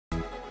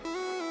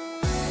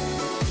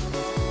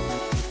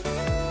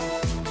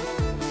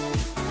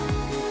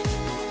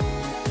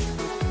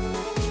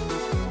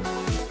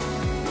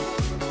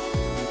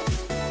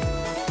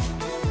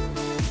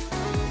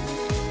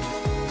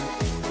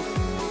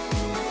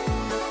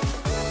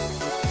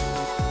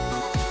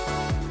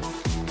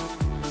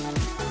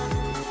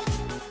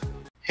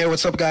Hey,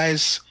 what's up,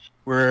 guys?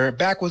 We're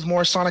back with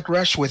more Sonic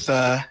Rush with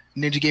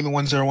Ninja Gaming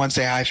 101.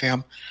 Say hi,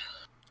 fam.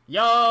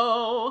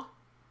 Yo!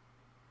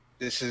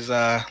 This is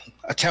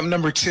attempt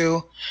number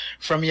 2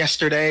 from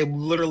yesterday.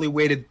 Literally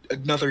waited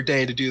another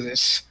day to do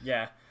this.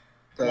 Yeah.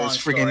 Long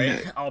story.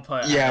 I'll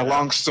put. Yeah,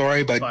 long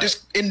story, but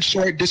just in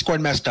short,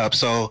 Discord messed up,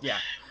 so yeah,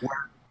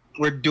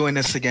 we're doing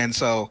this again.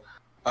 So,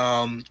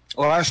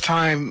 last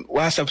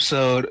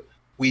episode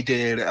we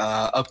did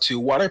up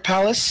to Water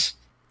Palace,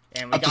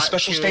 and we up got to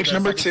special to stage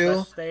number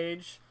 2.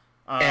 Stage.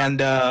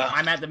 And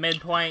I'm at the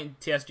midpoint.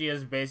 TSG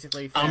is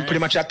basically finished. I'm pretty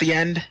much at the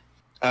end,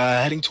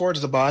 heading towards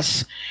the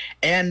boss,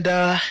 and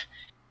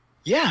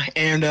yeah,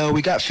 and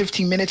we got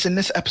 15 minutes in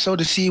this episode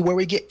to see where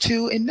we get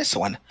to in this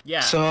one.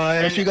 Yeah. So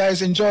if you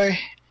guys are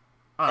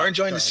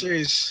enjoying the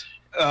series,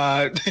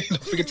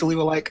 don't forget to leave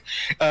a like,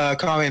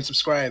 comment, and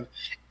subscribe.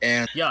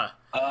 And yeah.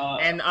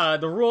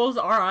 The rules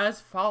are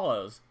as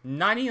follows: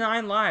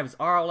 99 lives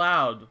are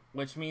allowed,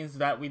 which means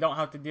that we don't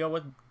have to deal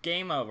with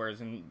game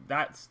overs and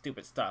that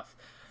stupid stuff.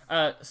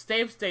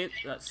 Save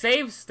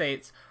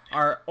states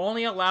are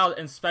only allowed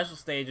in special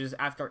stages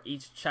after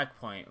each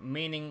checkpoint,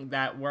 meaning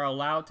that we're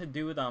allowed to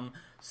do them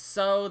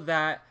so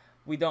that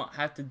we don't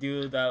have to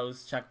do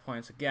those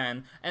checkpoints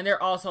again. And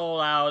they're also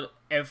allowed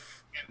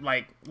if,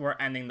 like, we're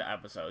ending the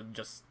episode,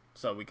 just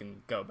so we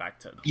can go back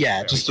to...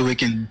 Yeah, just so we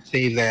can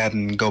save that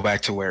and go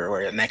back to where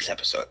we're at next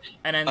episode.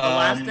 And then the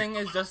last thing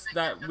is just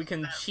that we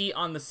can cheat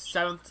on the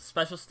 7th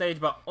special stage,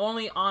 but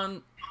only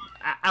on...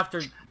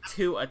 after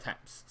 2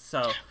 attempts.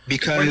 So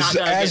because we're not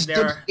gonna as get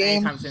there the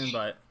game, anytime soon,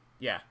 but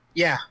yeah.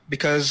 Yeah,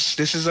 because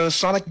this is a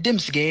Sonic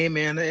Dimps game,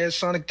 and as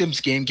Sonic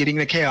Dimps game, getting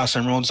the Chaos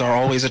Emeralds are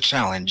always a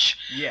challenge.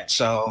 Yeah.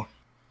 So,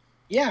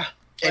 yeah.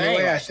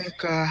 Anyway, I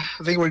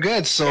think we're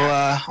good. So,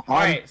 all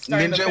right,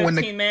 starting Ninja,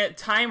 the 15-minute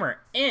timer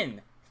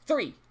in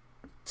 3,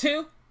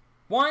 2,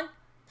 1.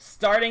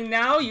 Starting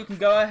now. You can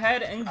go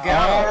ahead and go.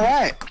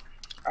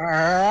 All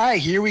right,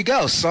 here we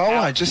go. So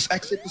I just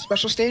exit the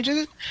special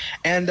stages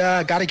and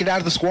got to get out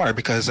of this water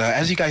because,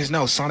 as you guys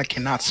know, Sonic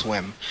cannot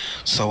swim.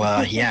 So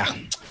yeah,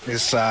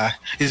 this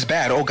is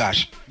bad. Oh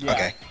gosh. Yeah.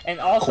 Okay. And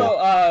also,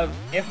 cool.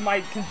 If my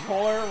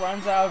controller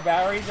runs out of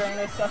battery during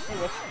this session,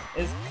 which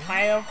is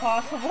kind of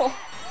possible,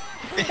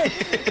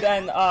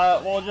 then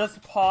we'll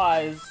just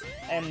pause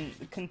and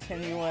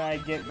continue when I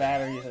get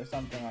batteries or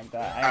something like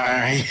that.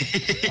 Alright.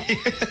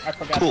 I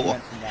forgot to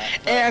mention that.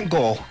 But... And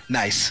goal.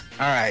 Nice.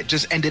 Alright,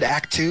 just ended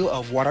Act 2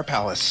 of Water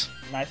Palace.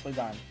 Nicely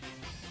done.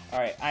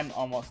 Alright, I'm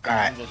almost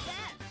done. Alright.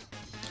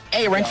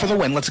 A rank for the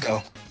win, let's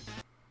go.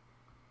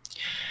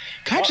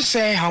 Can I just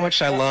say how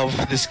much I love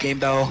this game,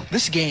 though?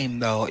 This game,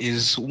 though,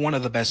 is one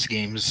of the best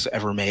games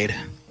ever made.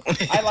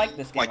 I like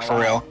this game like, for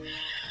real.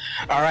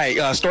 Alright,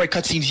 story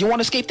cutscenes. You want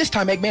to escape this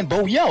time, Eggman?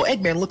 Bo, yo,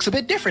 Eggman looks a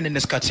bit different in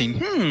this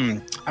cutscene.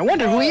 I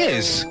wonder who he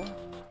is.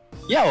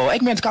 Yo,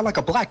 Eggman's got like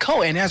a black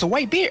coat and has a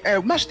white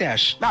beard,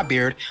 mustache. Not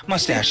beard,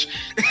 mustache.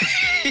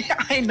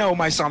 I know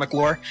my Sonic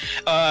lore.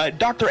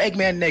 Dr.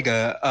 Eggman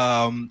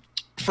Nega,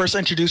 first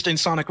introduced in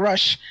Sonic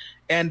Rush,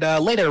 and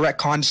later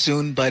retconned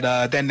soon,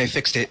 but then they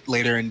fixed it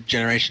later in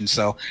Generations,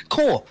 so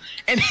cool.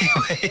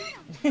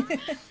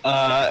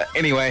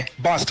 Anyway,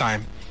 boss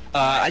time.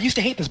 I used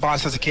to hate this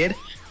boss as a kid.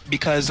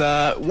 Because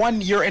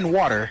one, you're in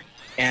water,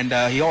 and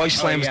he always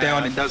slams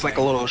down and does like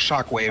a little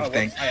shockwave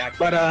thing.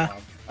 But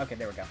okay,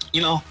 there we go.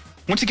 You know,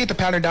 once you get the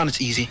pattern down,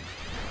 it's easy.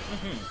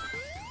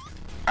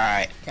 All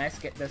right. Can I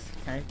skip this?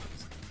 Can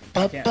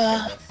I?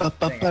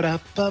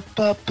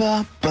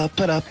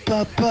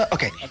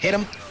 Okay, hit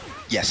him.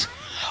 Yes.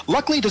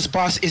 Luckily, this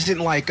boss isn't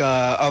like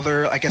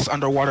other, I guess,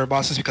 underwater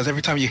bosses because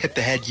every time you hit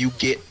the head, you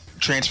get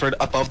transferred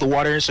above the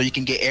water, so you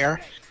can get air.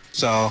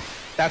 So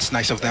that's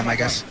nice of them, I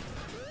guess.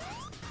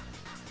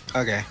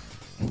 Okay.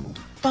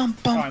 Bum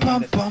bum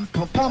bum bum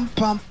bum bum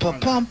bum bum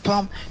bum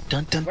bum.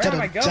 Dun dun dun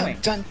dun dun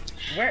dun.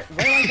 Where do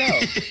I go?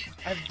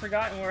 I've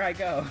forgotten where I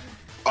go.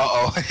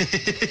 Oh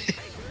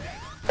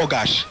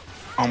gosh,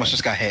 almost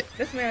just got hit.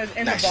 This man is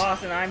in the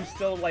boss, and I'm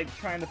still like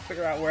trying to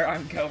figure out where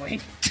I'm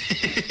going.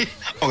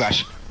 Oh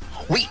gosh,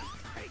 wait.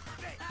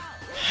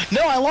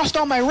 No, I lost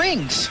all my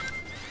rings.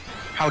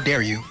 How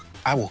dare you?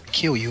 I will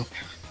kill you.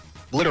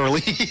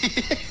 Literally.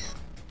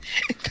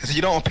 Because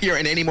you don't appear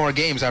in any more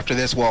games after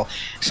this. Well,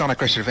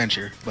 Sonic Rush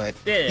Adventure, but...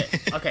 Did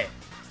it. Okay.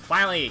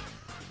 Finally,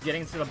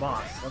 getting to the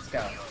boss. Let's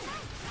go.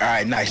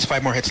 Alright, nice.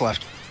 5 more hits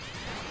left.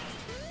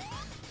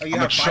 Oh, you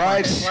have 5 more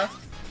hits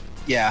left?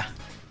 Yeah.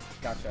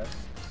 Gotcha.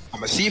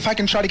 I'm gonna see if I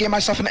can try to get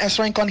myself an S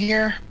rank on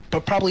here,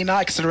 but probably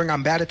not, considering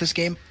I'm bad at this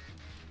game.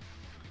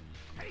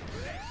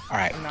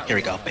 Alright, here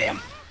we go. Bam.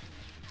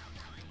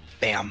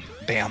 Bam,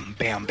 bam,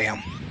 bam,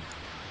 bam.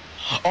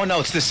 Oh no,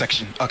 it's this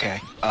section. Okay.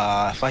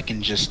 If I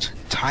can just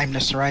time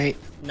this right.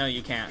 No,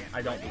 you can't.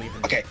 I don't believe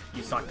in Okay.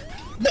 You suck.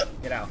 No.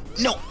 Get out.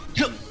 No.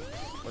 No.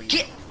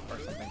 Get.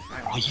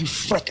 Oh, you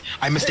frick!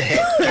 I missed a hit.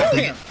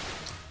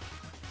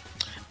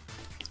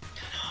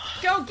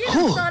 Go get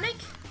him, Sonic.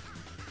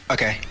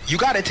 Okay, you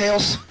got it,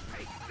 Tails.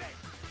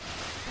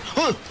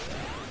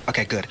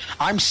 Okay, good.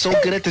 I'm so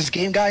good at this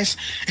game, guys.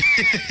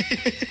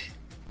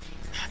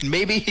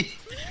 Maybe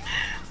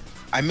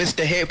I missed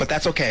a hit, but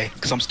that's okay,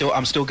 cause I'm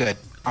still good.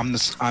 I'm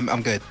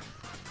good.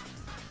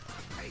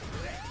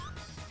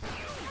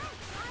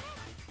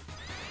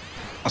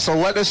 So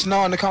let us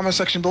know in the comment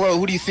section below,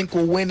 who do you think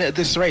will win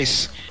this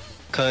race?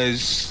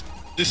 Cause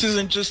this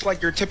isn't just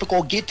like your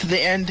typical get to the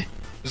end.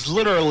 It's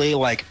literally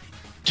like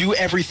do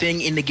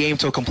everything in the game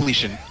to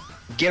completion.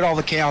 Get all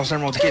the Chaos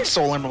Emeralds, get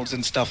Soul Emeralds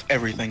and stuff,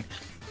 everything.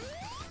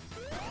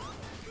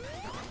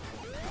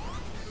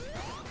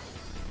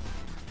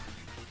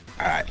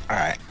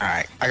 Alright.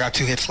 I got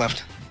 2 hits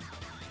left.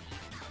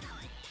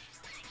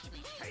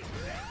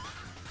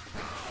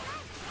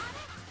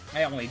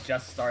 I only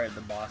just started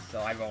the boss,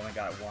 so I've only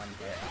got 1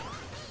 hit.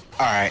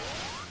 Alright.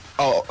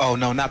 Oh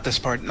no, not this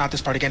part. Not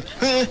this part again.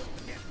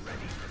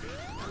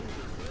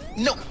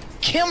 No,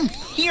 come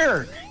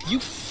here! You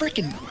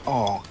freaking...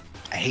 Oh,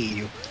 I hate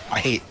you. I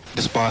hate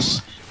this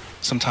boss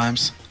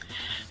sometimes.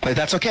 But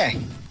that's okay.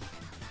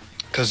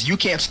 Because you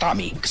can't stop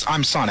me, because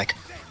I'm Sonic.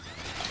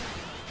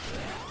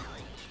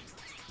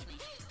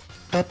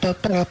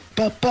 Okay.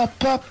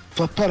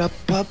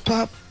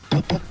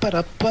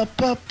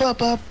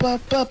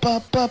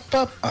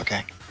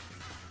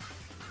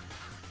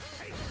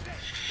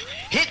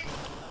 Hit!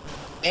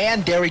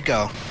 And there we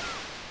go.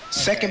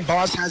 Second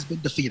boss has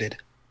been defeated.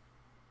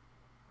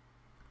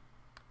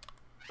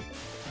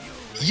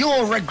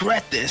 You'll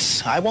regret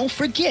this. I won't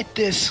forget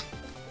this.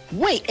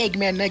 Wait,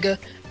 Eggman nigga.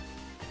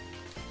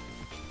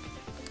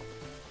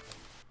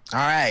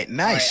 Alright,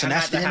 nice. And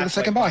that's the end of the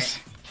second boss.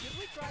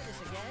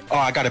 Oh,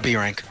 I got a B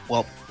rank.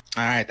 Well,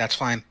 alright, that's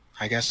fine,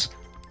 I guess.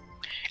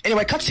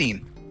 Anyway,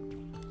 cutscene.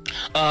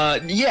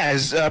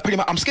 Pretty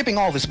much. I'm skipping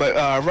all this, but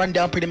run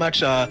down pretty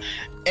much.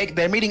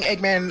 They're meeting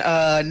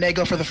Eggman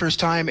Nego for the first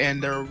time,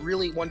 and they're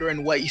really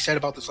wondering what he said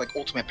about this like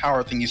ultimate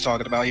power thing he's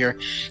talking about here.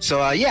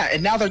 So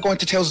and now they're going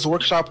to Tails'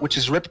 workshop, which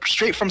is ripped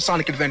straight from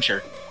Sonic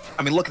Adventure.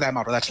 I mean, look at that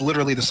model. That's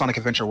literally the Sonic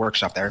Adventure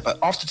workshop there. But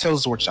off to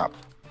Tails' workshop.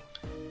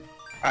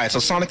 Alright, so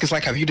Sonic is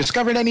like, have you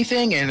discovered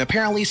anything? And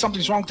apparently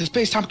something's wrong with the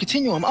space-time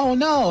continuum. Oh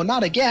no,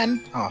 not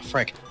again. Oh,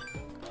 frick.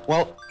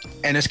 Well,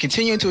 and it's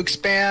continuing to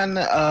expand,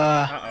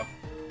 Uh-oh.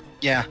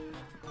 Yeah.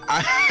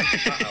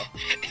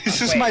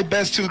 This is my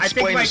best to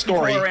explain the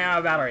story. I think my controller ran out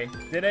of battery.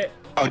 Did it?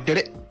 Oh, did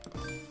it?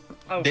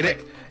 Oh, did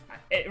frick.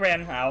 It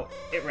ran out.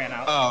 It ran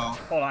out. Oh.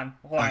 Hold on.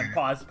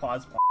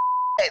 Pause.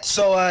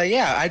 So,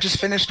 I just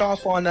finished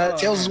off on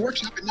Tails'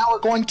 workshop, and now we're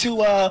going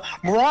to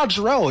Mirage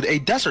Road, a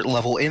desert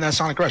level in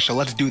Sonic Rush, so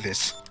let's do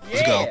this.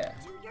 Let's go.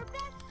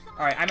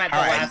 Alright, I'm at the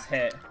last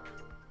hit.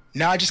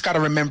 Now I just gotta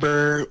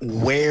remember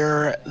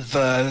where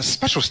the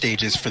special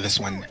stage is for this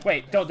one.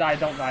 Wait, don't die. I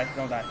almost died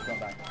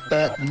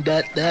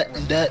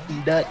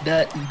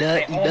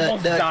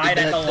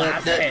at the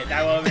last hit.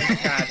 That would have been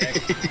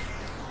tragic.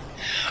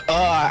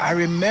 I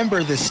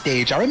remember this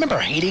stage. I remember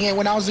hating it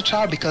when I was a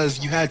child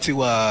because you had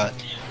to,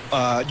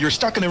 you're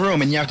stuck in a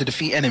room and you have to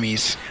defeat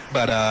enemies.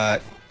 But,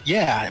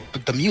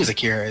 but the music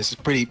here is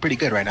pretty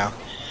good right now.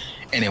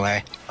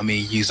 Anyway, let me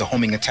use a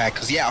homing attack,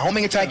 because,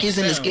 homing attack is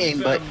in this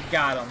game, but...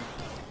 Got him.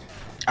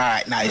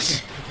 Alright,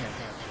 nice.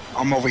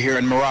 I'm over here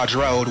in Mirage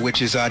Road,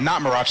 which is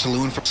not Mirage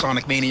Saloon from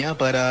Sonic Mania,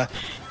 but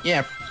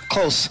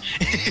close.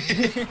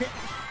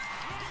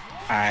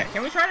 Alright.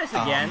 Can we try this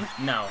again?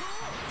 No.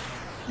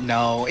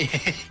 No.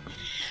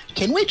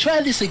 Can we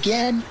try this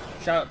again?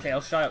 Shut up,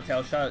 Tails. Shut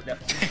up.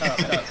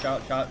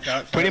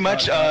 Pretty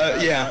much,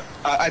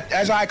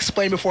 as I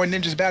explained before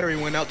Ninja's battery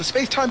went out, the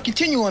space-time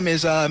continuum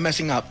is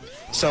messing up.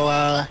 So,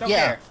 Don't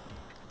care.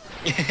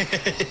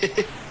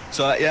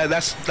 So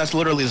that's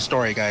literally the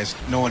story, guys.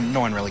 No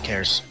one really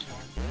cares.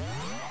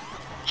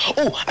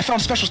 Oh, I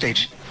found a special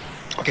stage.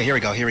 Okay, here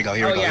we go. Here we go.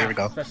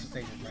 Special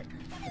stage is right.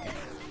 Okay.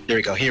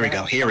 Here we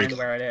go.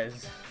 Where it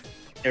is.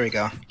 Here we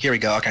go.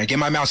 Okay, get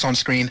my mouse on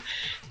screen,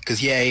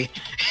 cause yay.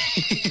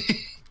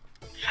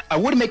 I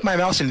would make my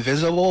mouse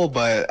invisible,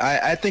 but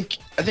I think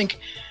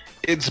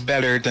it's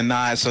better than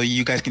not, so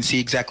you guys can see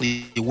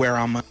exactly where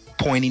I'm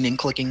pointing and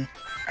clicking.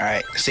 All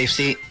right, safe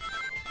seat.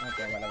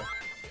 Okay, whatever.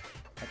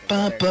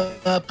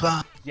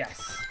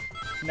 Yes.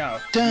 No.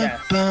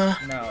 Yes. No.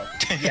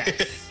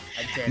 Yes.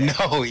 I did it.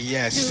 No.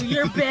 Yes. Do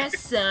your best,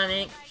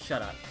 Sonic.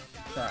 Shut up.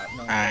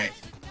 No. Alright.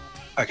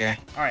 Okay.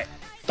 Alright.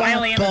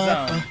 Finally in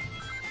the zone.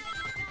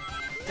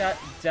 Let's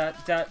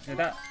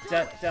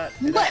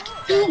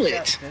do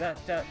it.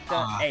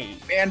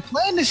 Man,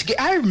 playing this game,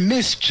 I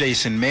miss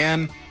Jason,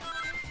 man.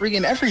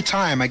 Freaking every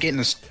time I get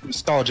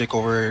nostalgic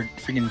over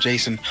freaking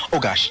Jason. Oh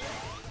gosh.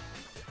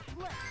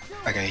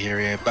 Okay, here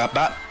we go.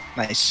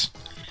 Nice.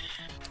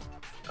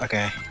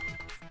 Okay.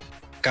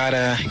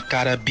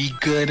 Gotta be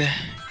good.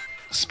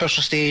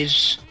 Special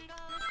stage.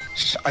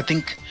 I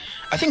think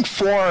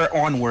 4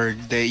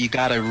 onward that you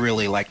gotta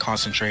really like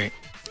concentrate.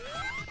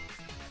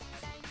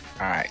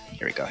 Alright,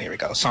 here we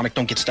go. Sonic,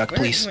 don't get stuck,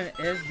 please. Where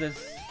even is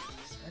this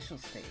special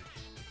stage?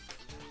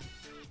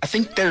 I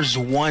think there's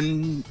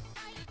one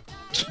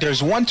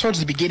towards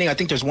the beginning, I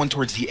think there's one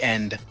towards the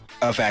end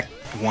of Act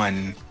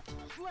 1,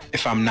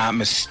 if I'm not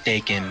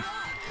mistaken.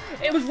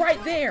 It was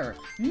right there!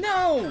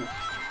 No!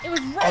 It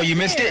was right there! Oh, you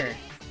missed it?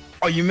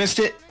 Oh, you missed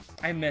it?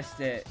 I missed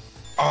it.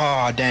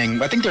 Oh,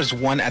 dang. I think there's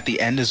one at the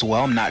end as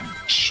well. I'm not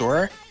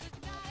sure.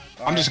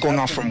 I'm just going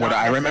off from what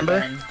I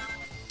remember.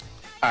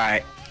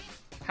 Alright.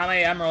 How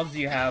many emeralds do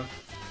you have?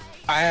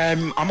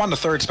 I'm on the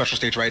 3rd special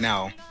stage right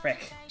now.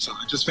 Frick. So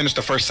I just finished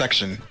the 1st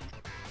section.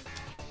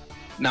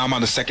 Now I'm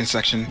on the 2nd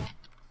section.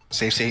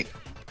 Save state.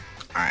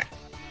 Alright.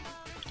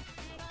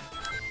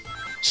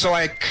 So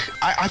like,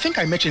 I think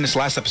I mentioned this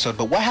last episode,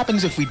 but what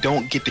happens if we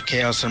don't get the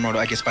Chaos Emerald,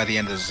 I guess, by the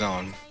end of the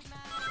zone?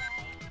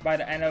 By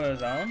the end of the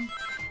zone?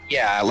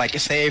 Yeah, like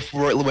say if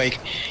we're like,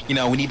 you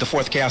know, we need the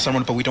 4th Chaos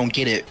Emerald, but we don't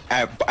get it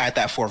at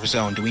that 4th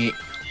zone. Do we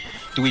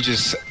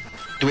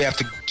have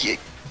to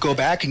go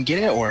back and get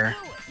it, or?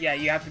 Yeah,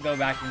 you have to go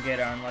back and get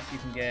it unless you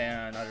can get it in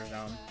another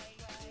zone.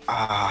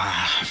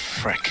 Ah,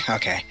 frick.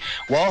 Okay.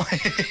 Well,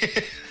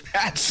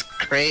 that's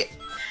great.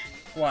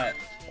 What?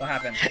 What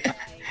happened?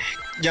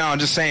 Yeah, I'm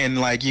just saying,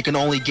 like, you can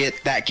only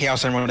get that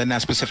Chaos Emerald in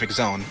that specific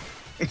zone.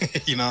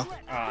 You know?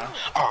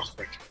 Oh,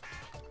 frick.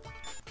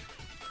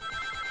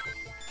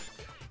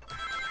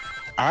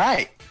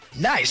 Alright.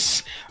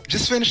 Nice.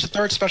 Just finished the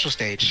 3rd special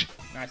stage.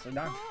 Nicely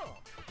done.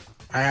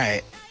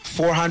 Alright.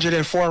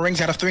 404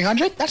 rings out of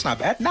 300? That's not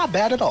bad. Not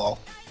bad at all.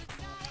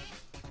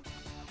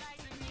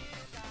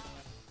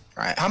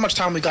 Alright, how much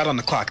time we got on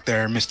the clock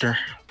there, mister?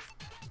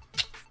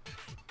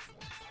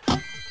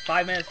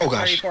 5 minutes Oh, and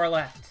gosh. 34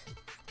 left.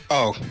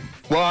 Oh,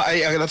 well,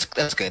 that's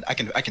good. I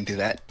can do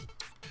that.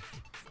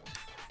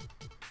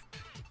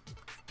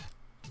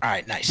 All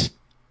right, nice.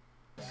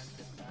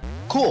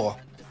 Cool.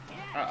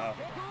 Uh-oh.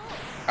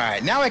 All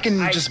right, now I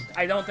can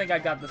I don't think I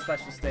got the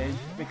special stage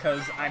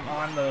because I'm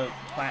on the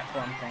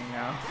platform thing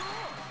now.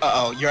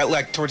 Uh-oh, you're at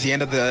like towards the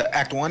end of the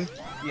Act 1?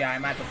 Yeah,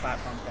 I'm at the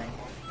platform thing.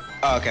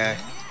 Okay.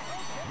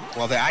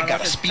 Well, then I gotta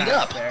Unless it's speed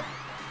past up. there.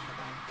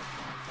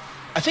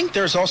 I think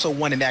there's also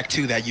one in Act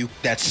 2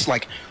 that's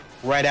like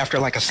right after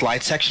like a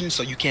slide section,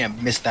 so you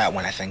can't miss that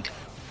one, I think.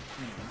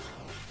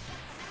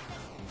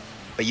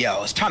 But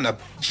yo, it's time to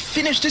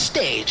finish the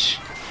stage.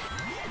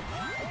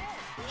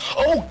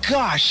 Oh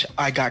gosh,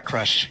 I got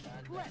crushed.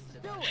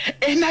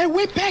 And I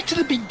went back to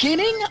the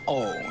beginning?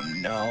 Oh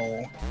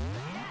no.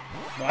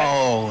 What?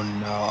 Oh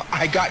no.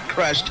 I got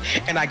crushed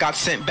and I got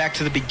sent back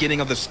to the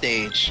beginning of the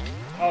stage.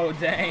 Oh,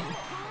 dang.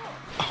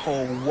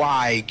 Oh,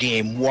 why,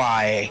 game?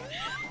 Why?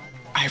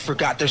 I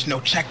forgot there's no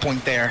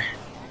checkpoint there.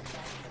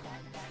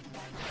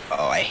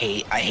 Oh, I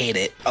hate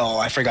it. Oh,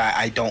 I forgot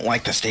I don't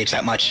like the stage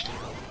that much.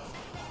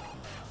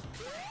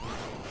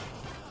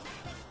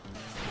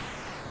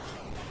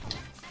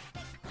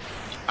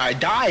 I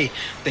die.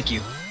 Thank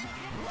you.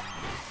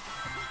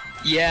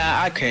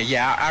 Yeah, okay,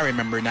 yeah, I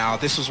remember now.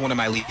 This was one of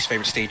my least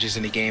favorite stages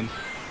in the game.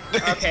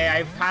 Okay,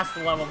 I passed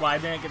the level, but I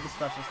didn't get the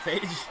special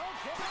stage.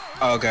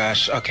 Oh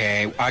gosh,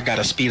 okay, I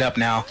gotta speed up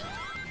now.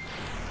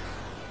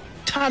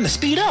 Time to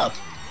speed up.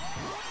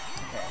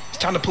 Okay. It's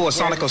time to pull a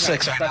Sonic 06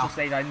 right special now.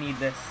 stage, I need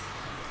this.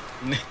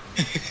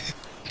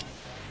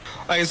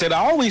 Like I said,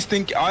 I always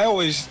think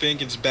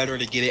it's better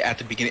to get it at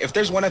the beginning. If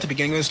there's one at the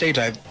beginning of the stage,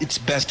 it's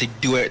best to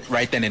do it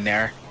right then and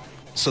there.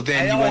 So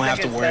then you won't have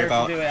to worry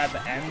about. To do it at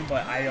the end,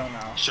 but I don't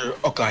know. Sure.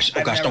 Oh gosh,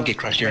 don't get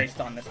crushed here.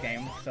 On this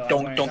game, so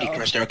Don't get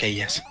crushed there. Okay,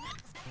 yes.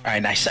 All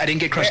right, nice. I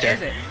didn't get crushed Where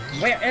there. is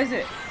it? Where is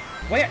it?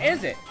 Where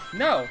is it?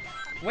 No.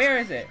 Where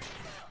is it?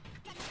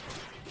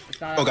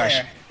 It's not up gosh.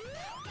 there.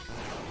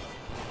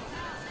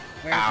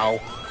 Where is Ow.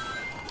 it?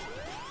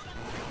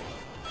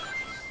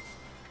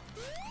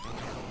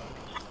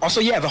 Also,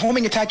 yeah, the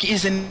homing attack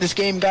is in this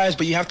game, guys,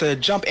 but you have to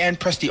jump and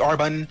press the R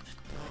button.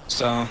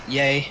 So,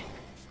 yay.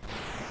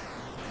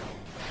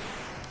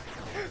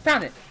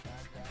 Found it.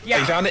 Yeah. Oh,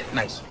 you found it?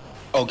 Nice.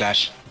 Oh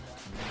gosh.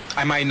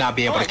 I might not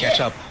be able to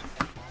catch up.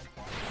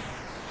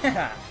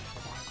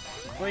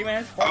 3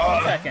 minutes,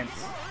 14 seconds.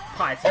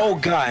 Pie time. Oh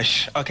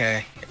gosh.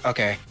 Okay.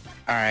 Okay.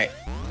 All right.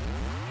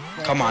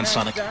 Come on,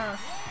 Sonic.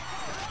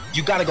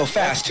 You gotta go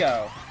fast. Let's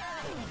go.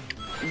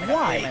 I got 3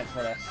 Why? minutes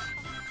for this.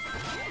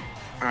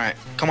 All right.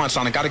 Come on,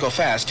 Sonic. Gotta go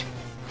fast.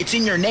 It's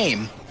in your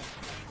name.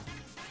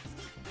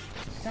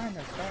 Time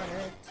to start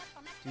it.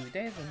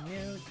 Today's a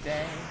new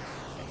day.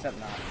 Except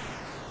not.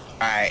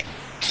 All right.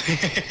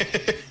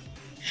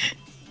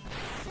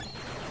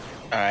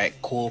 All right.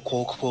 Cool.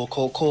 Cool. Cool.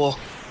 Cool. Cool.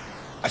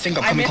 I think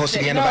I'm coming close to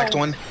the end of Act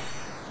 1.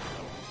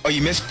 Oh,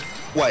 you missed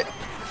what?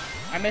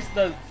 I missed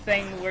the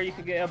thing where you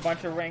could get a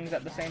bunch of rings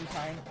at the same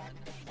time.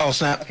 Oh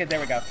snap. Okay, there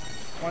we go.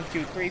 1,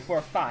 2, 3,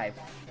 4, 5.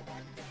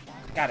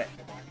 Got it.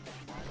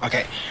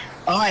 Okay.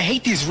 Oh, I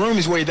hate these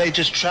rooms where they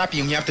just trap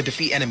you and you have to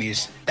defeat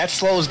enemies. That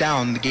slows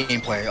down the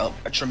gameplay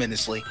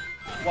tremendously.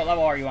 What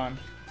level are you on?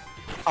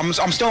 I'm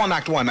still on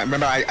Act 1.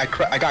 Remember,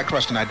 I got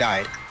crushed and I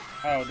died.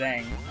 Oh,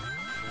 dang.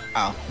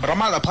 Oh, but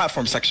I'm on the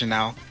platform section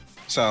now.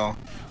 So,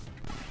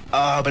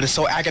 but it's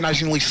so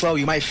agonizingly slow.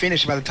 You might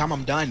finish by the time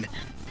I'm done.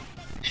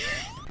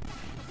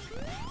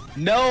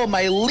 No,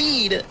 my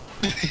lead.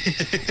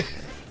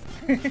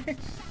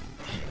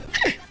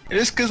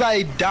 It's because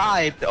I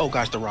died. Oh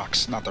gosh, the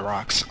rocks, not the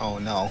rocks. Oh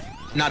no,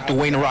 not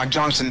Dwayne "The Rock"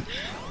 Johnson.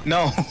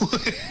 No.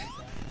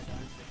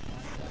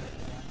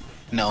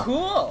 No.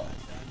 Cool.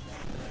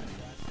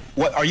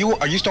 What are you?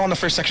 Are you still on the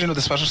first section of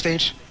the special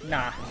stage?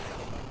 Nah.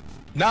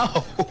 No.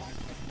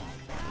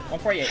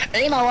 148.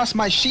 And I lost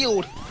my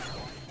shield.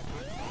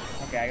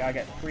 Okay, I gotta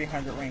get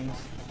 300 rings.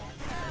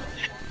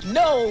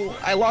 No,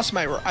 I lost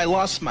my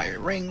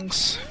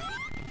rings.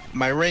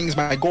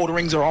 My gold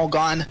rings are all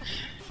gone.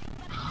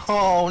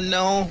 Oh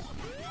no.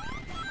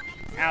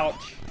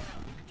 Ouch.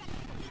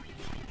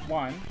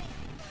 1,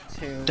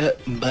 2, Got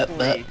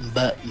 3.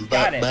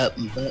 Got it.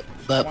 1,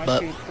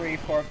 2, 3,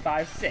 4,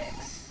 5,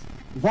 6.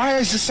 Why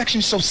is this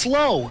section so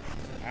slow?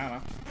 I don't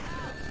know.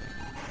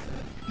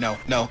 No,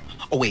 no.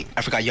 Oh wait,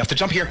 I forgot. You have to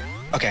jump here.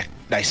 Okay,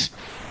 nice.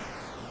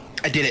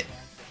 I did it.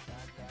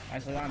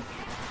 Nicely done.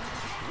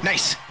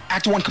 Nice.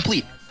 Act 1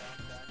 complete.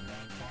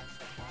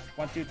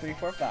 1, 2, 3,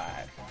 4,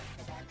 5.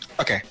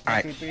 Okay, all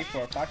 1, 2, right. 3,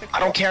 4, 5, 6. I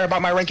don't care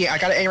about my ranking. I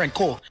got an A rank.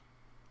 Cool.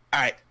 All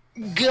right,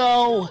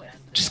 go.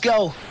 Just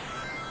go.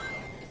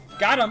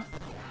 Got him.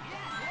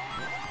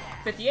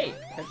 58,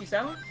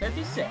 57,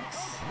 56.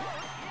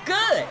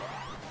 Good.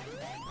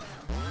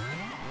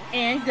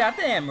 And got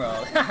the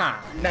emerald. Haha.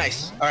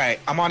 Nice. All right,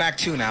 I'm on Act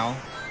 2 now.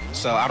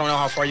 So I don't know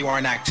how far you are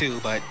in Act 2,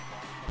 but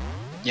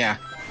yeah.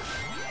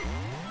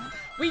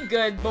 We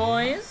good,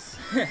 boys.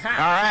 All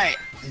right.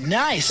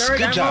 Nice. Third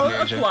Good job,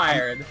 emerald Ninja.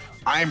 acquired.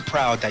 I'm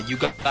proud that you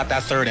got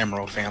that third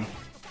emerald, fam.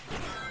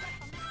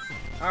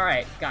 All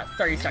right, got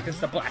 30 seconds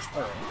to blast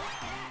through.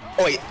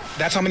 Oh wait,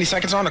 that's how many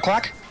seconds are on the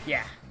clock?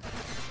 Yeah.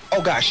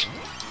 Oh gosh.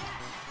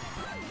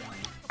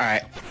 All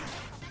right.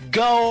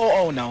 Go.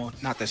 Oh no,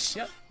 not this.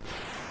 Yep.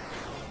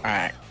 All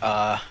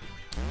right.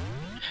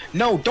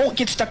 No, don't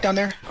get stuck down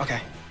there.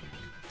 Okay.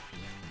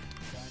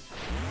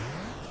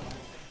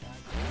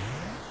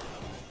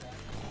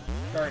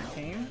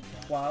 13,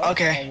 12,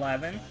 Okay.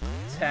 11,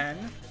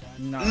 10,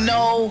 9,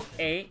 No.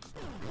 8,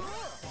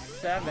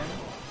 7,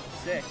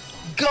 6.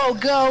 Go,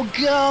 go,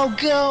 go,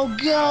 go,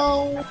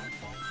 go.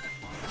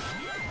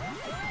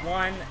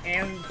 1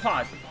 and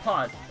pause.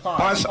 Pause.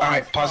 All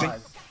right, pausing.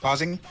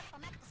 Pausing.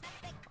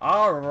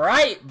 All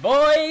right,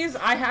 boys,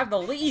 I have the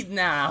lead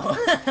now.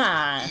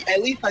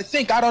 At least I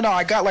think. I don't know.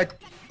 I got like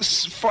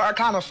far,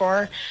 kind of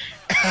far.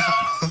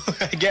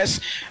 I guess.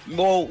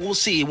 Well, we'll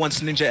see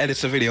once Ninja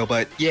edits the video.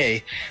 But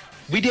yay,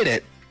 we did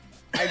it.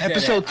 I did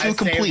Episode it. 2 I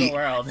complete. Saved the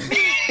world.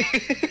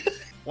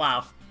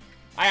 Wow.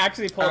 I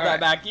actually pulled that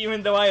back,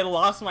 even though I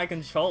lost my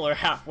controller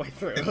halfway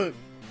through.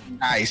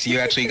 Nice. You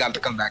actually got to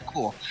come back.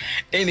 Cool.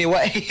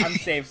 Anyway. I'm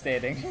save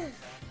stating.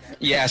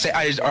 Yeah,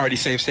 I already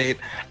saved state.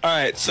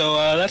 Alright, so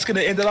that's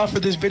gonna end it off for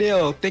this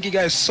video. Thank you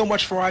guys so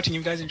much for watching. If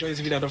you guys enjoyed this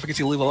video, don't forget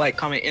to leave a like,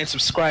 comment, and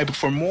subscribe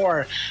for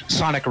more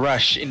Sonic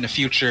Rush in the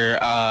future.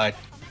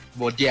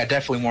 Well, yeah,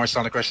 definitely more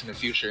Sonic Rush in the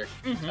future.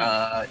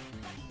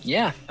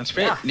 Yeah, that's it.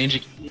 Yeah.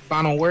 Ninja,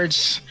 final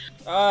words?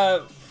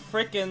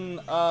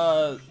 Freaking,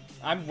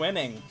 I'm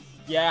winning.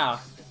 Yeah.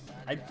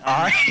 I'm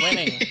Alright.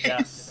 winning,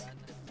 yes.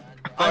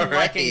 All I'm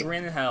liking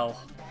Green Hell.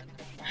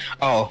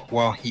 Oh,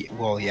 well,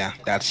 yeah,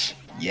 that's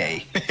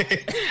yay.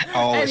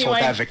 I'll always hold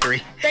Anyway, that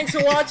victory. Thanks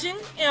for watching,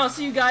 and I'll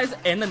see you guys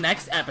in the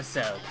next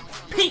episode.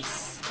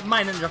 Peace,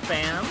 my Ninja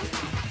fam.